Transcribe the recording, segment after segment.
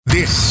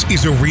This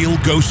is a Real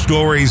Ghost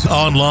Stories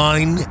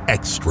Online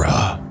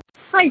Extra.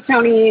 Hi,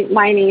 Tony.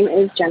 My name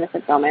is Jennifer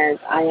Gomez.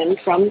 I am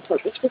from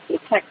Corpus Christi,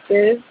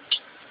 Texas.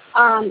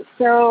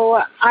 So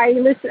I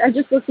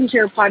just listened to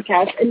your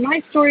podcast, and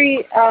my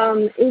story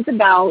is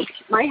about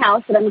my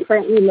house that I'm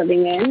currently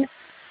living in.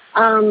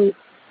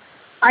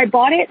 I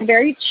bought it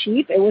very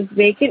cheap. It was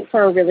vacant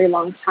for a really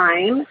long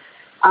time.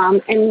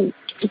 And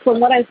from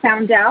what I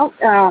found out,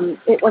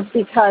 it was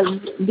because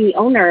the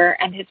owner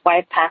and his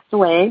wife passed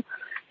away,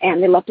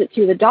 and they left it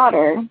to the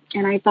daughter.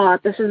 And I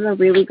thought, this is a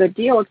really good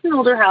deal. It's an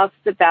older house.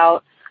 It's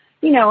about,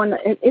 and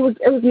it was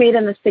made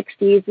in the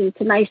 60s, and it's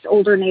a nice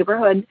older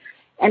neighborhood.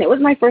 And it was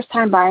my first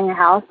time buying a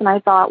house, and I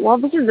thought, well,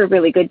 this is a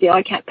really good deal.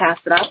 I can't pass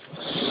it up.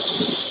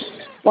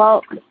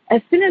 Well,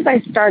 as soon as I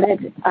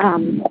started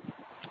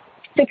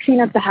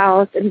fixing up the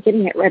house and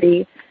getting it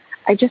ready,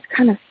 I just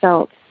kind of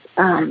felt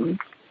kind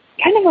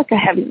of like a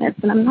heaviness.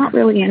 And I'm not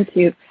really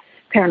into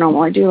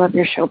paranormal. I do love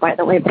your show, by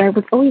the way, but I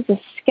was always a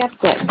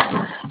skeptic.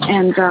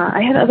 And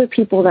I had other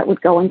people that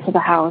would go into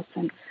the house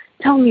and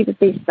tell me that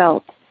they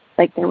felt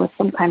like there was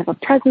some kind of a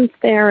presence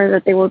there, or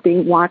that they were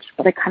being watched,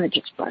 but I kind of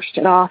just brushed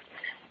it off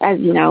as,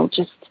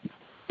 just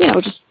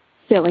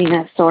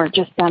silliness or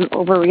just them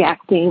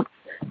overreacting.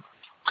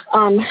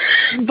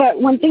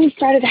 But when things really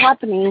started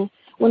happening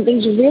was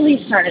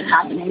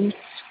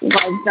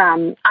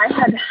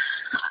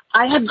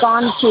I had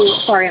gone to,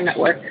 sorry, I'm at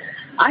work.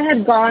 I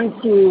had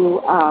gone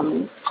to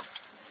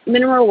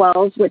Mineral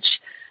Wells, which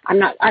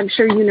I'm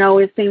sure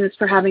is famous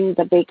for having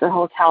the Baker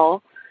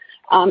Hotel.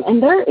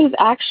 And there is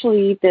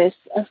actually this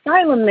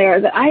asylum there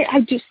that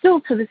I do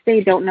still to this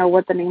day don't know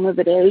what the name of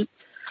it is.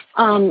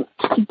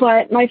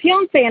 But my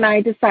fiance and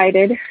I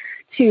decided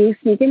to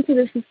sneak into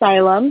this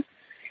asylum,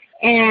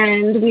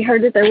 and we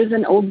heard that there was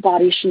an old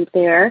body chute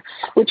there,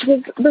 which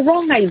was the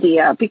wrong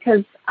idea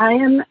because I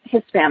am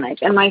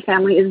Hispanic and my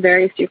family is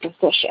very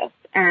superstitious.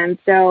 And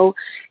so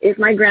if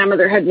my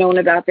grandmother had known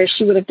about this,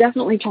 she would have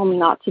definitely told me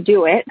not to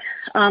do it.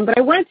 But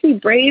I wanted to be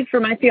brave for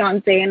my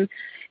fiance,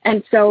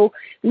 and so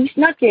we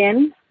snuck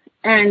in,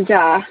 and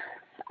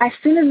as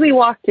soon as we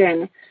walked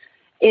in,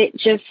 it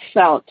just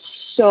felt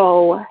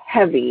so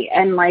heavy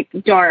and like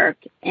dark,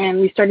 and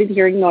we started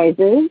hearing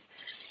noises,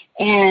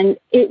 and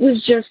it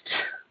was just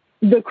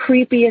the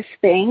creepiest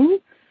thing.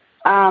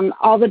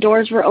 All the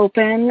doors were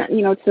open,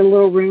 to the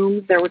little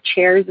rooms. There were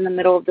chairs in the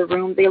middle of the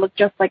room. They looked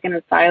just like an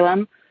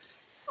asylum.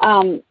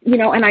 And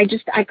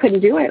I couldn't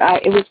do it.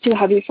 It was too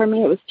heavy for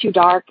me. It was too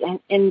dark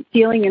and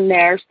feeling in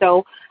there.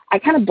 So I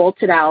kind of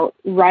bolted out.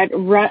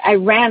 I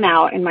ran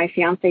out, and my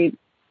fiance,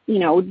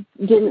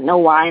 didn't know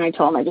why. And I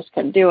told him I just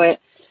couldn't do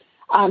it.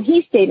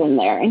 He stayed in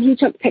there, and he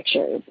took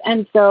pictures.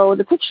 And so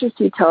the pictures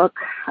he took,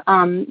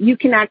 you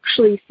can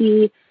actually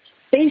see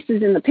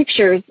faces in the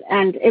pictures,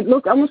 and it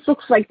almost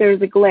looks like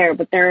there's a glare,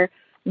 but there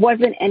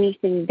wasn't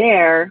anything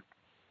there.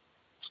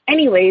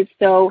 Anyways,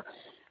 so,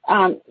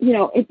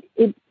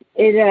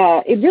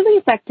 it really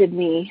affected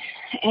me,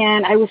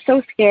 and I was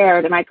so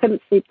scared, and I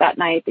couldn't sleep that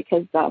night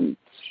because,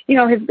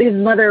 his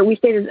mother, we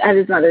stayed at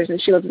his mother's,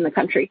 and she lives in the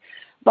country.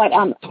 But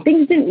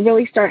things didn't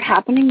really start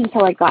happening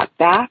until I got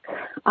back.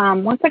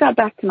 Once I got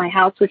back to my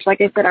house, which,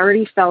 like I said,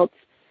 already felt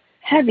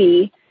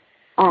heavy,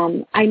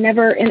 I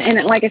never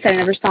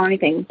saw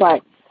anything.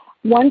 But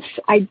once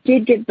I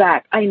did get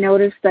back, I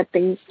noticed that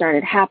things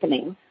started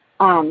happening.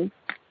 In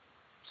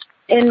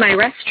my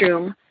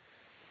restroom,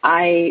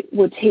 I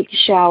would take a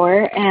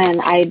shower,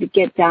 and I'd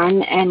get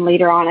done, and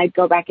later on I'd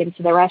go back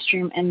into the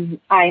restroom, and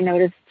I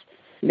noticed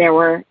there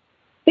were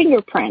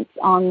fingerprints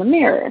on the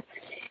mirror.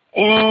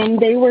 And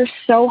they were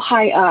so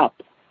high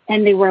up,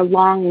 and they were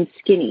long and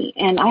skinny.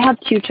 And I have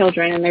 2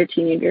 children, and they're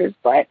teenagers,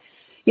 but,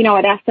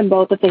 I'd asked them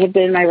both if they had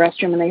been in my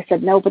restroom, and they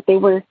said no, but they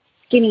were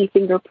skinny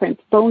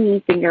fingerprints,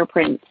 bony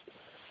fingerprints.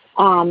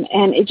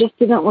 And it just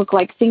didn't look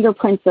like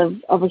fingerprints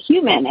of a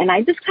human. And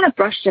I just kind of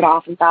brushed it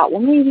off and thought,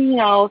 well, maybe,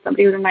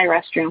 somebody was in my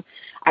restroom.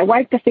 I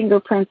wiped the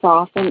fingerprints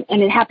off, and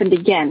it happened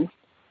again.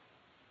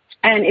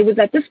 And it was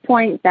at this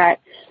point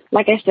that,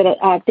 like I said,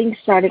 things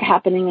started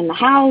happening in the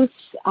house.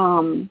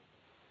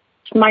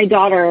 My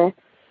daughter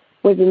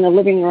was in the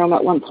living room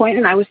at one point,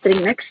 and I was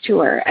sitting next to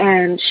her,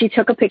 and she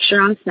took a picture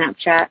on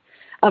Snapchat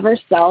of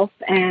herself,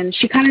 and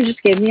she kind of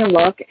just gave me a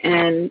look,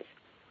 and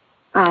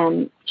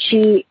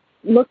she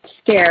looked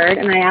scared,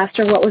 and I asked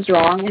her what was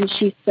wrong, and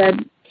she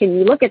said, "Can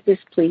you look at this,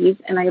 please?"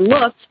 And I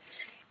looked,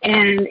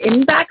 and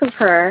in back of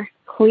her,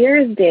 clear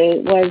as day,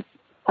 was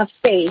a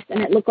face,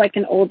 and it looked like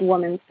an old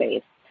woman's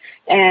face.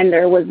 And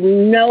there was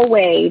no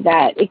way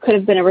that it could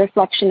have been a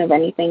reflection of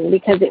anything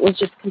because it was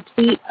just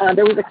complete.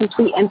 There was a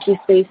complete empty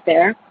space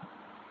there.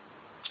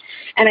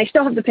 And I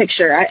still have the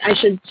picture. I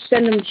should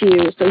send them to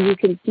you so you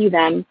can see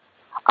them.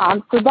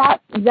 So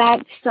that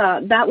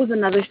was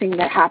another thing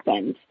that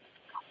happened.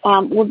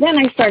 Well, then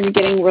I started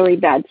getting really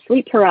bad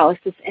sleep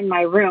paralysis in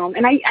my room,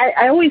 and I've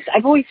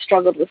always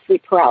struggled with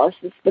sleep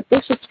paralysis, but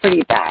this was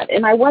pretty bad.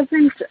 And I'm not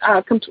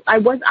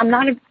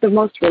the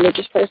most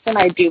religious person.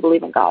 I do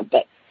believe in God,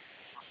 but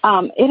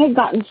it had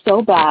gotten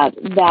so bad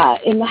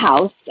that in the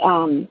house,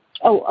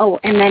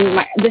 And then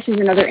this is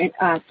another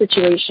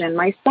situation.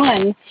 My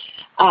son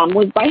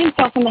was by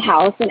himself in the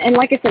house, and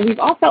like I said, we've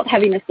all felt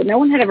heaviness, but no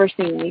one had ever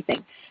seen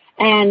anything.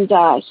 And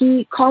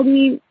he called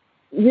me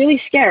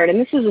really scared, and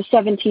this is a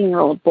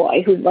 17-year-old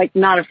boy who's like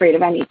not afraid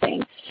of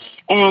anything.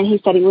 And he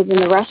said he was in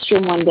the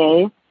restroom one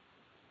day,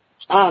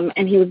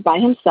 and he was by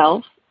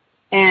himself,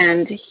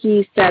 and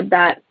he said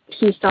that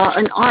he saw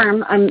an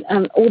arm,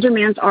 an older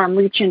man's arm,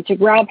 reach in to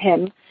grab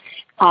him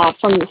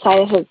from the side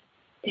of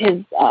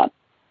his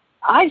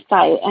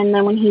eyesight, and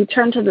then when he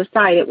turned to the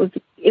side, it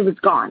was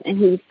gone, and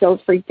he was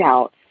still freaked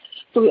out.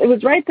 So it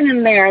was right then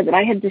and there that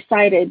I had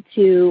decided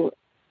to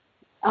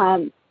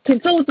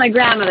consult with my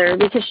grandmother,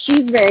 because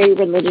she's very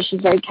religious,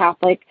 she's very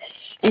Catholic,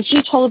 and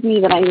she told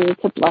me that I needed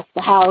to bless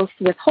the house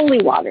with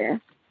holy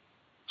water.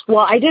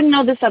 Well, I didn't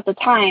know this at the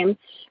time,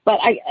 but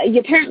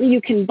apparently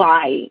you can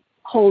buy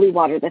holy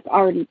water that's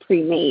already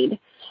pre-made.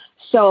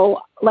 So,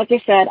 like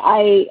I said,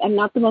 I am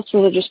not the most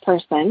religious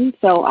person,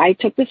 so I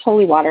took this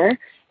holy water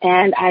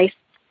and I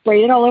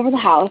sprayed it all over the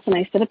house, and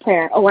I said a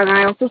prayer. Oh, and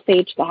I also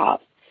saged the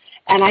house.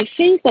 And I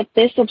think that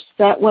this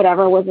upset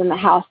whatever was in the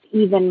house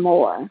even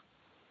more,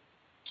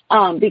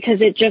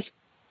 because it just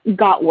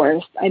got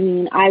worse. I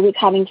mean, I was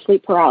having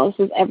sleep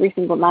paralysis every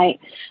single night.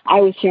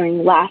 I was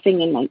hearing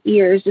laughing in my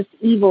ears, just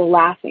evil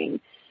laughing.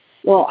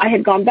 Well, I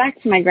had gone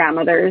back to my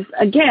grandmother's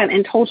again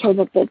and told her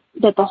that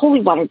the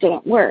holy water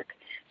didn't work.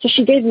 So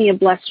she gave me a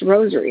blessed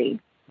rosary,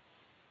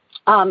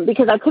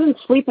 because I couldn't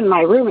sleep in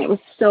my room. It was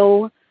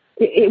so,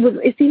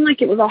 it seemed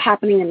like it was all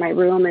happening in my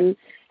room. And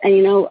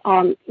you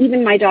know,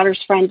 even my daughter's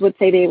friends would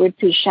say they would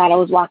see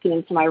shadows walking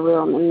into my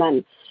room. And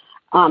then,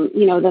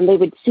 you know, then they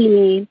would see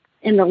me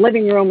in the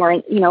living room or,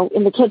 you know,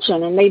 in the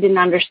kitchen, and they didn't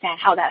understand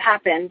how that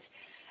happened.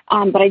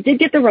 But I did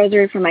get the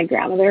rosary from my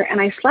grandmother, and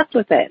I slept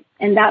with it.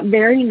 And that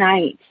very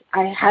night,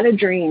 I had a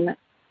dream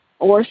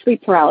or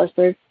sleep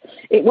paralysis.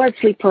 It was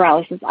sleep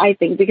paralysis, I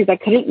think, because I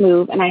couldn't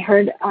move, and I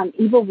heard an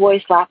evil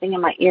voice laughing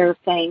in my ear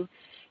saying,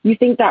 "You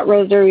think that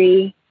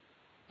rosary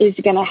is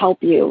going to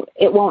help you?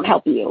 It won't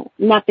help you.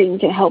 Nothing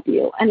can help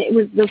you." And it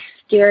was the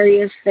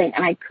scariest thing,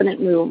 and I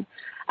couldn't move,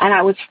 and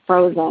I was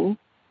frozen.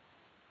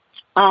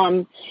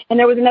 And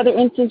there was another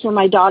instance where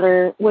my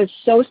daughter was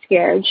so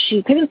scared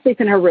she couldn't sleep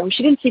in her room.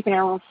 She didn't sleep in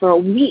her room for a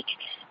week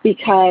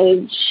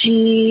because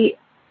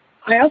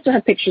I also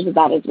have pictures of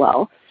that as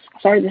well.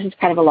 Sorry, this is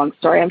kind of a long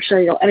story. I'm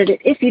sure you'll edit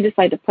it if you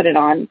decide to put it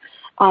on.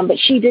 But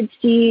she did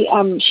see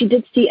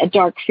a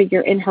dark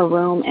figure in her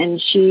room,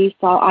 and she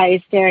saw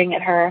eyes staring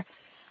at her.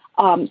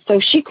 So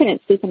she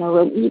couldn't sleep in her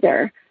room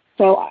either.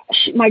 So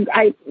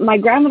my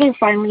grandmother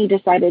finally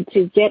decided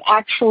to get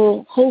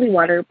actual holy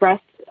water,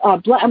 blessed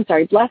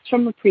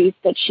from the priest,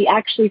 that she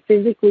actually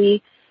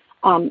physically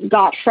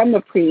got from the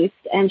priest,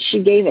 and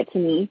she gave it to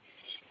me.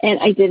 And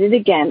I did it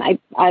again.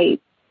 I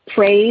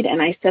prayed,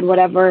 and I said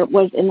whatever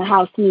was in the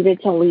house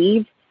needed to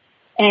leave.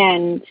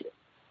 And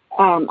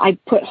I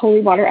put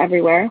holy water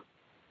everywhere.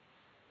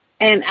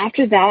 And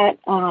after that,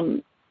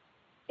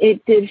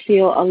 it did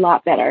feel a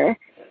lot better.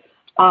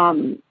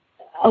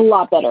 A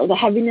lot better. The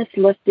heaviness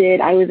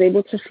lifted. I was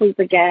able to sleep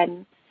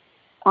again.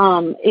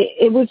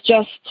 It was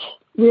just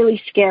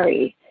really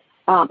scary.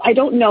 I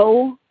don't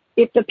know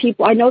if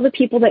I know the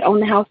people that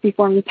owned the house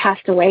before me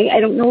passed away. I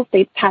don't know if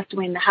they passed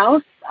away in the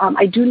house.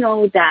 I do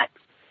know that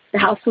the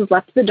house was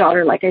left to the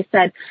daughter, like I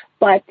said,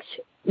 but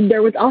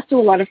there was also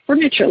a lot of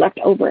furniture left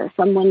over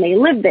from when they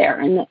lived there,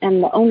 and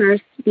the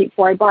owners,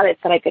 before I bought it,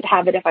 said I could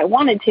have it if I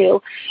wanted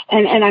to,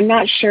 and I'm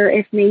not sure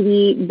if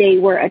maybe they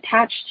were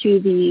attached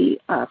to the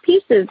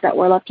pieces that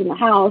were left in the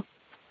house,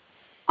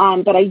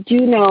 but I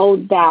do know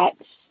that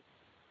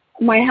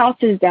my house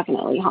is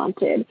definitely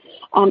haunted.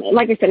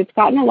 Like I said, it's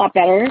gotten a lot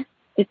better.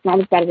 It's not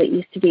as bad as it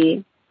used to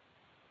be.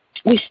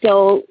 We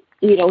still,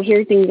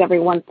 hear things every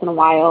once in a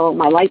while.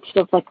 My lights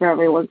still flicker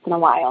every once in a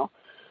while.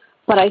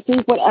 But I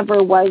think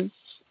whatever was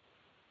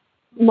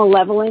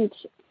malevolent,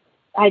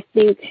 I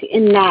think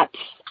in that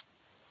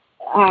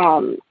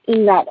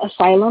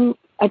asylum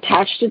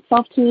attached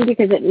itself to me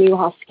because it knew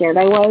how scared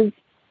I was.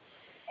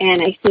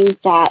 And I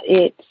think that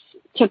it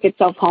took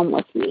itself home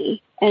with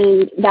me.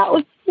 And that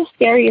was the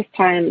scariest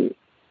time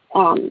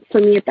for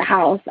me at the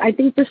house. I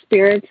think the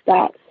spirits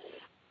that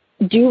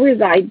do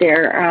reside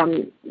there,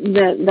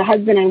 the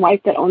husband and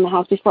wife that owned the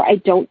house before, I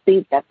don't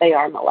think that they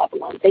are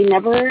malevolent. They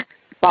never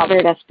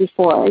bothered us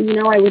before.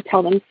 I would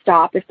tell them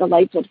stop if the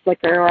lights would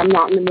flicker or I'm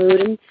not in the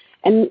mood,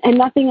 and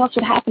nothing else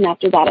would happen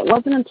after that. It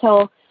wasn't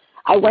until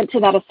I went to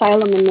that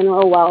asylum in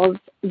Mineral Wells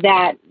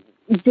that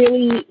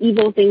really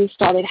evil things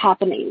started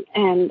happening.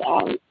 And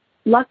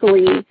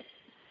luckily,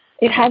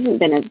 it hasn't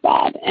been as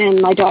bad.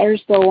 And my daughter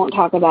still won't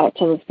talk about it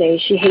to this day.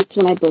 She hates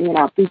when I bring it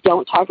up. We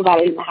don't talk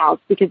about it in the house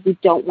because we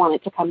don't want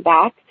it to come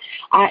back.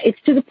 It's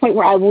to the point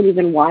where I won't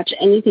even watch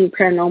anything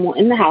paranormal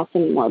in the house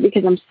anymore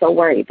because I'm so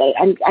worried that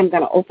I'm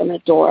going to open the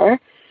door.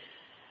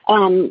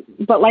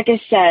 But like I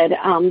said,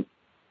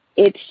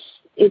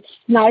 it's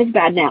not as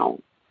bad now.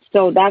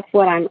 So that's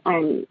what I'm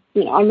a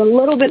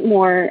little bit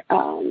more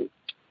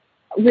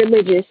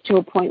religious to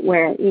a point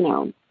where,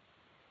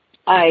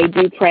 I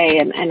do pray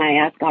and I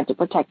ask God to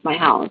protect my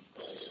house.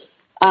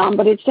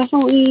 But it's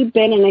definitely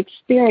been an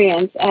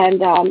experience,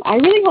 and I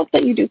really hope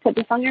that you do put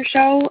this on your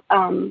show.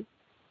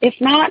 If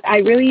not, I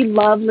really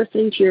love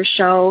listening to your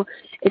show.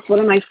 It's one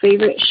of my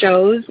favorite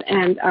shows,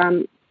 and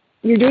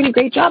you're doing a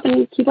great job,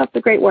 and keep up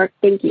the great work.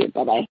 Thank you.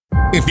 Bye-bye.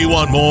 If you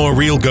want more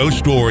real ghost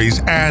stories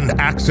and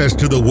access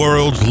to the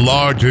world's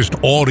largest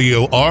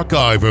audio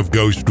archive of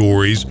ghost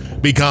stories,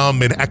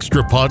 become an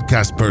extra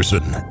podcast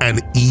person, an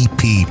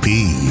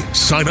EPP.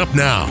 Sign up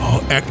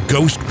now at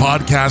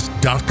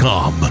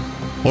ghostpodcast.com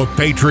or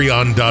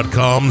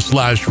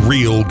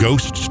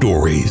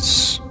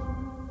patreon.com/realghoststories.